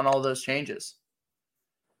stance on all those changes?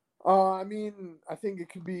 I mean, I think it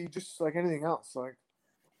could be just like anything else, like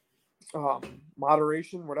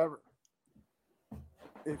moderation, whatever.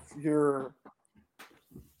 If you're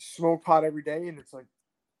smoke pot every day and it's like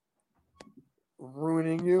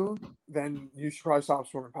ruining you, then you should probably stop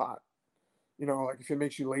smoking pot. Like if it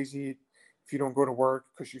makes you lazy, if you don't go to work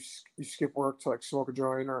because you skip work to like smoke a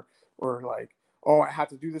joint, or like, oh, I had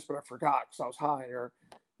to do this but I forgot because I was high, or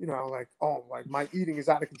like, oh, like my eating is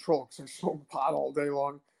out of control because I smoke pot all day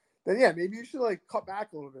long, then yeah, maybe you should like cut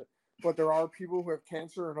back a little bit. But there are people who have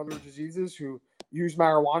cancer and other diseases who use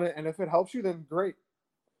marijuana, and if it helps you, then great.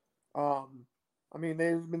 I mean,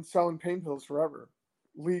 they've been selling pain pills forever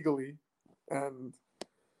legally, and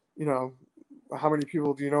how many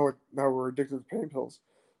people do you know that were addicted to pain pills?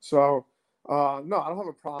 So no, I don't have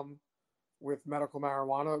a problem with medical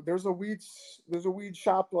marijuana. There's a weed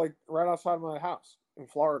shop like right outside of my house in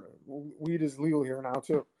Florida. Weed is legal here now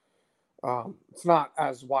too. It's not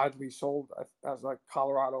as widely sold as like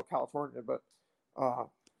Colorado, California, but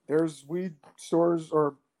there's weed stores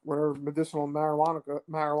or whatever medicinal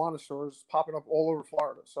marijuana stores popping up all over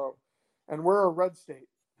Florida. So, and we're a red state,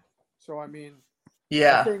 so I mean,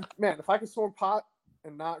 yeah, I think, man, if I could smoke pot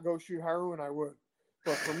and not go shoot heroin, I would.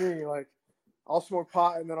 But for me, like, I'll smoke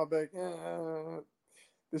pot and then I'll be like,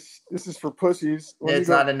 this is for pussies. It's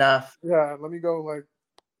not enough. Yeah, let me go like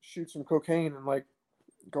shoot some cocaine and like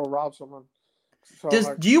go rob someone.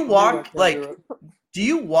 So, do you walk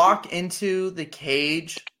into the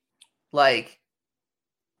cage like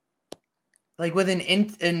with an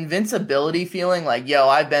invincibility feeling, like, yo,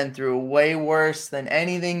 I've been through way worse than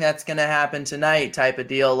anything that's gonna happen tonight type of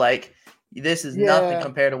deal? Like, this is nothing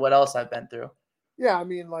compared to what else I've been through. Yeah, I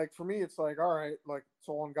mean, like for me, it's like, all right, like it's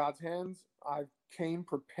all in God's hands. I came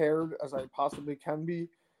prepared as I possibly can be.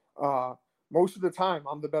 Most of the time,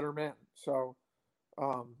 I'm the better man. So,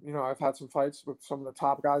 I've had some fights with some of the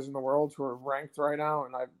top guys in the world who are ranked right now,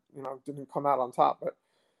 and I, didn't come out on top. But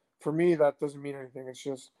for me, that doesn't mean anything. It's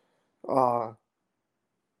just, but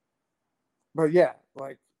yeah,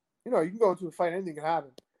 like, you can go to a fight, anything can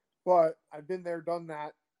happen. But I've been there, done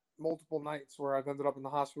that multiple nights where I've ended up in the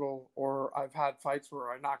hospital, or I've had fights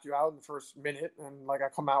where I knock you out in the first minute and like I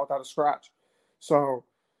come out without a scratch. So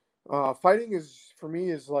fighting for me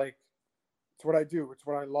is like, it's what I do. It's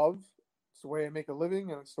what I love. It's the way I make a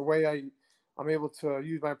living, and it's the way I'm able to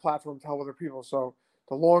use my platform to help other people. So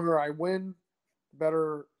the longer I win, the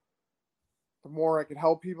better, the more I can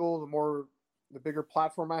help people, the bigger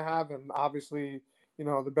platform I have, and obviously,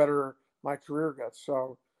 the better my career gets.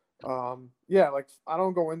 So yeah, like I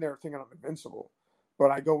don't go in there thinking I'm invincible,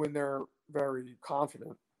 but I go in there very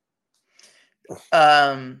confident.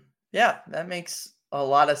 Yeah, that makes a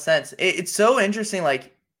lot of sense. It's so interesting.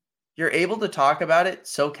 Like, you're able to talk about it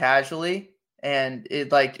so casually, and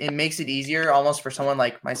it makes it easier almost for someone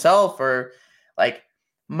like myself, or like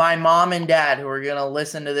my mom and dad who are going to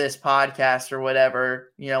listen to this podcast or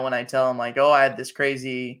whatever, when I tell them like, oh, I had this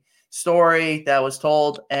crazy story that was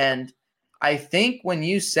told. And I think when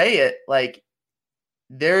you say it, like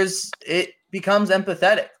it becomes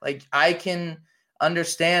empathetic. Like I can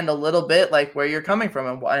understand a little bit like where you're coming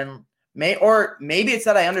from and maybe it's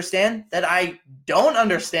that I understand that I don't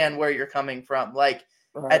understand where you're coming from. Like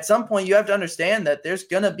at some point you have to understand that there's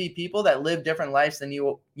going to be people that live different lives than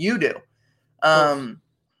you do.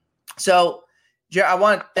 So Jared, I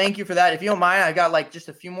want to thank you for that. If you don't mind, I got like just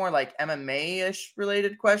a few more like MMA-ish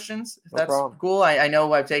related questions. If that's cool. I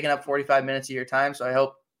know I've taken up 45 minutes of your time, so I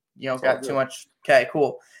hope you don't got too much. Okay,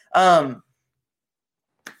 cool.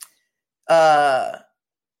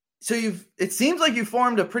 So it seems like you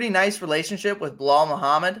formed a pretty nice relationship with Bilal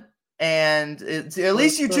Muhammad, and at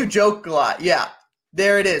least you two joke a lot. Yeah,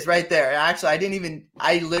 there it is, right there. Actually,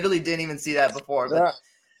 I literally didn't even see that before. But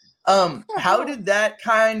how did that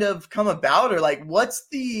kind of come about, or like, what's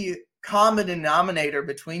the common denominator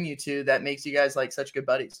between you two that makes you guys like such good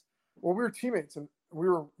buddies? Well, we were teammates and we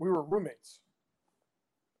were roommates.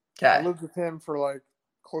 Okay, I lived with him for like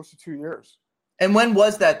close to 2 years. And when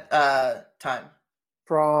was that time?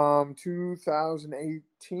 From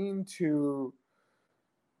 2018 to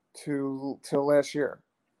last year.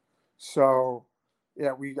 So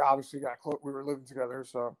yeah, we obviously got close. We were living together,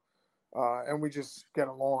 so and we just get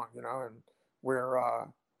along, you know, and we're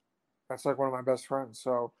that's like one of my best friends.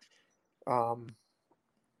 So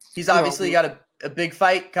he's obviously got a big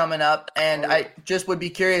fight coming up, and I just would be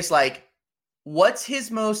curious, like, what's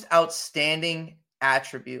his most outstanding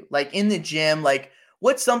attribute? Like in the gym, like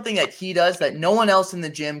what's something that he does that no one else in the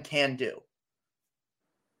gym can do?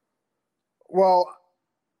 Well,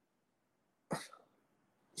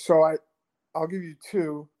 so I'll give you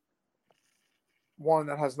two. One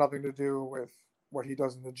that has nothing to do with what he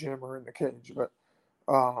does in the gym or in the cage, but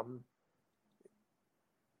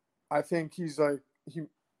I think he's like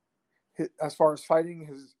as far as fighting,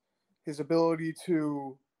 his ability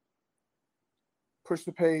to push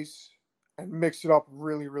the pace and mix it up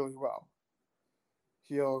really, really well.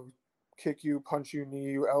 He'll kick you, punch you,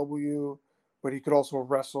 knee you, elbow you, but he could also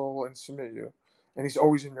wrestle and submit you. And he's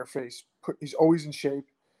always in your face. He's always in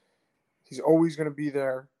shape. He's always going to be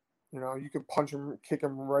there. You know, you can punch him, kick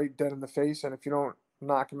him right dead in the face, and if you don't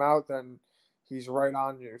knock him out, then he's right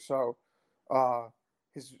on you. So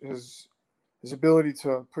his ability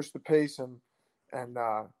to push the pace and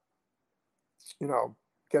you know,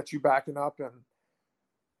 get you backing up, and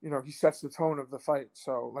you know, he sets the tone of the fight.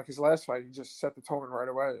 So like his last fight, he just set the tone right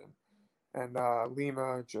away. And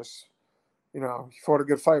Lima just, you know, he fought a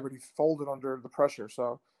good fight, but he folded under the pressure.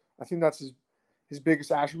 So I think that's his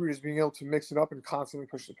biggest attribute, is being able to mix it up and constantly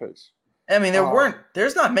push the pace. I mean,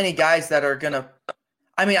 there's not many guys that are going to,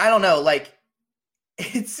 I mean, I don't know. Like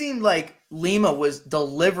it seemed like Lima was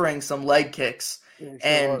delivering some leg kicks,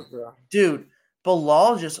 dude,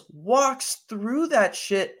 Bilal just walks through that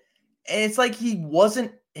shit. And it's like he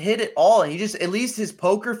wasn't hit at all. And he just, at least his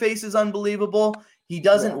poker face is unbelievable. He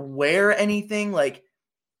doesn't wear anything. Like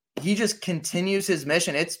he just continues his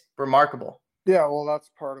mission. It's remarkable. Yeah, well, that's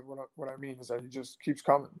part of what I mean, is that he just keeps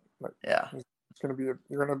coming. Like, yeah, it's gonna be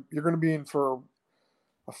you're gonna be in for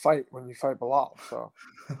a fight when you fight Bilal. So,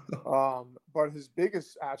 but his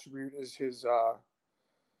biggest attribute is his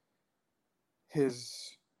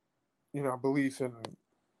you know, belief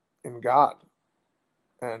in God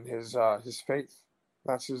and his faith.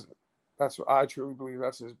 That's what I truly believe.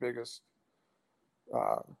 That's his biggest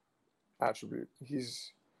attribute.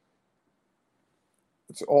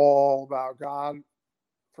 It's all about God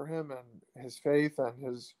for him, and his faith, and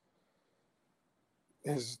his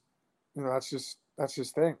you know, that's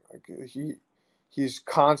his thing. Like he's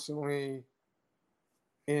constantly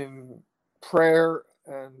in prayer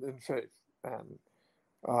and in faith, and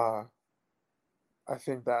I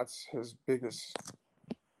think that's his biggest.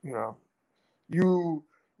 You know, you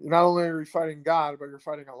not only are you fighting God, but you're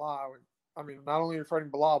fighting Allah. I mean, not only are you fighting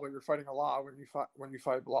Bilal, but you're fighting Allah when you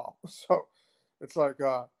fight Bilal. So it's like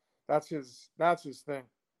that's his thing.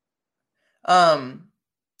 Do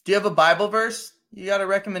you have a Bible verse you got a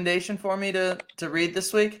recommendation for me to read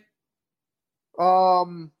this week?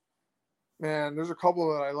 Man, there's a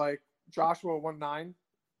couple that I like. Joshua 1:9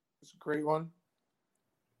 is a great one.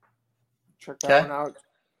 Check that one out.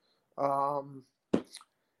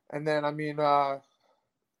 And then, I mean,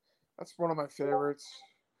 that's one of my favorites.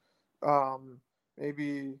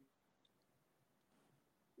 Maybe,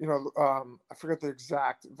 you know, I forget the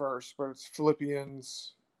exact verse, but it's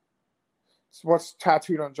Philippians. It's what's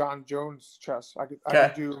tattooed on John Jones' chest. I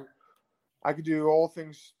could do all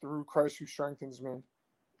things through Christ who strengthens me.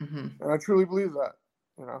 Mm-hmm. And I truly believe that.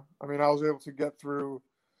 You know, I mean, I was able to get through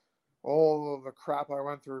all of the crap I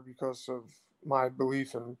went through because of my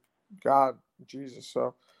belief in God, Jesus.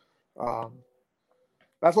 So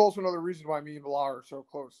that's also another reason why me and Bilal are so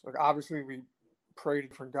close. Like, obviously we pray to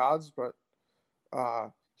different gods, but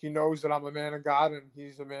he knows that I'm a man of God and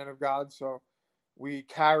he's a man of God. So we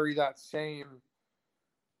carry that same,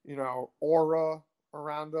 aura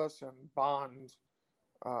around us and bond.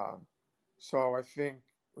 So I think,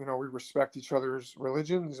 we respect each other's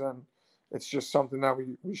religions, and it's just something that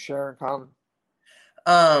we share in common.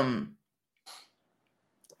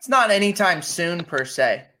 It's not anytime soon per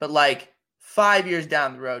se, but like 5 years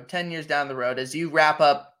down the road, 10 years down the road, as you wrap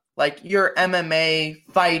up like your MMA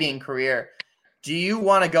fighting career, do you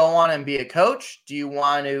want to go on and be a coach? Do you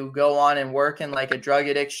want to go on and work in like a drug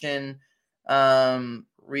addiction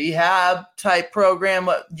rehab type program?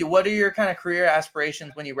 What are your kind of career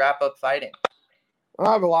aspirations when you wrap up fighting?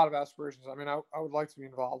 I have a lot of aspirations. I mean, I would like to be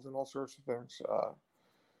involved in all sorts of things.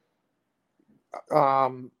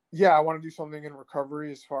 I want to do something in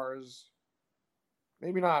recovery, as far as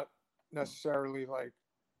maybe not necessarily like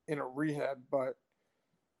in a rehab, but,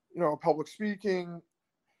 public speaking,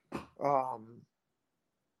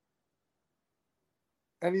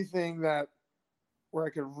 anything where I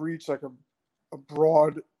could reach like a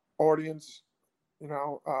broad audience,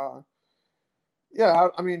 I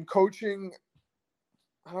mean, coaching,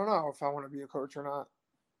 I don't know if I want to be a coach or not.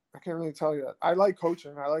 I can't really tell you that. I like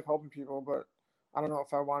coaching. I like helping people, but I don't know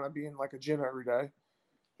if I want to be in like a gym every day.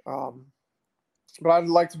 But I'd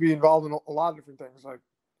like to be involved in a lot of different things, like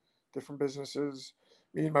different businesses.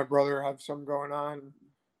 Me and my brother have some going on.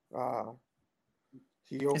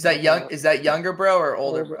 Is that younger bro or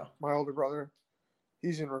older bro? My older brother.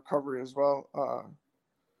 He's in recovery as well.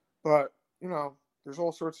 But there's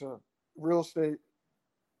all sorts of real estate,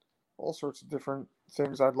 all sorts of different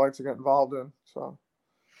things I'd like to get involved in. So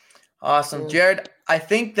awesome. Jared, I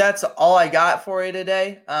think that's all I got for you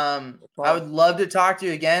today. I would love to talk to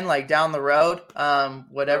you again, like down the road,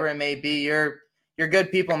 whatever it may be. You're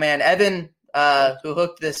good people, man. Evan, who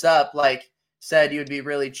hooked this up, like said you'd be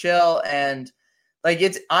really chill. And like,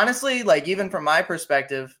 it's honestly, like, even from my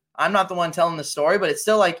perspective, I'm not the one telling the story, but it's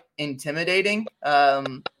still like intimidating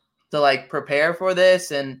to like prepare for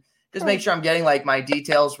this and just make sure I'm getting like my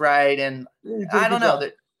details right. And I don't know,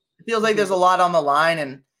 it feels like there's a lot on the line,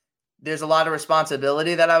 and there's a lot of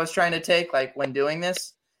responsibility that I was trying to take, like when doing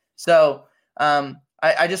this. So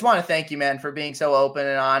I just want to thank you, man, for being so open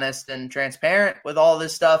and honest and transparent with all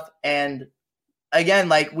this stuff. And again,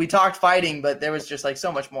 like, we talked fighting, but there was just like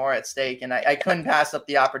so much more at stake, and I couldn't pass up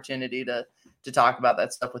the opportunity to talk about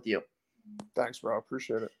that stuff with you. Thanks, bro.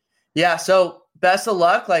 Appreciate it. Yeah. So best of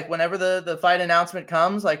luck. Like, whenever the fight announcement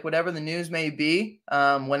comes, like whatever the news may be,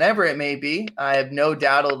 whenever it may be, I have no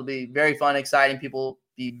doubt it'll be very fun, exciting. People will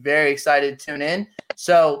be very excited to tune in.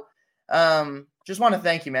 So just want to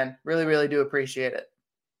thank you, man. Really, really do appreciate it.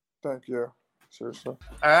 Thank you. Seriously.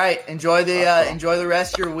 All right. Enjoy the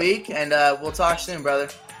rest of your week, and we'll talk soon, brother.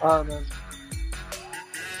 All right, man.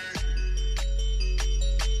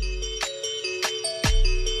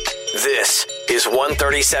 This is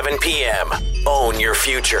 1:37 p.m. Own your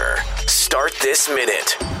future. Start this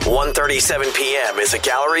minute. 1:37 p.m. is a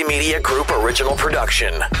Gallery Media Group original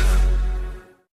production.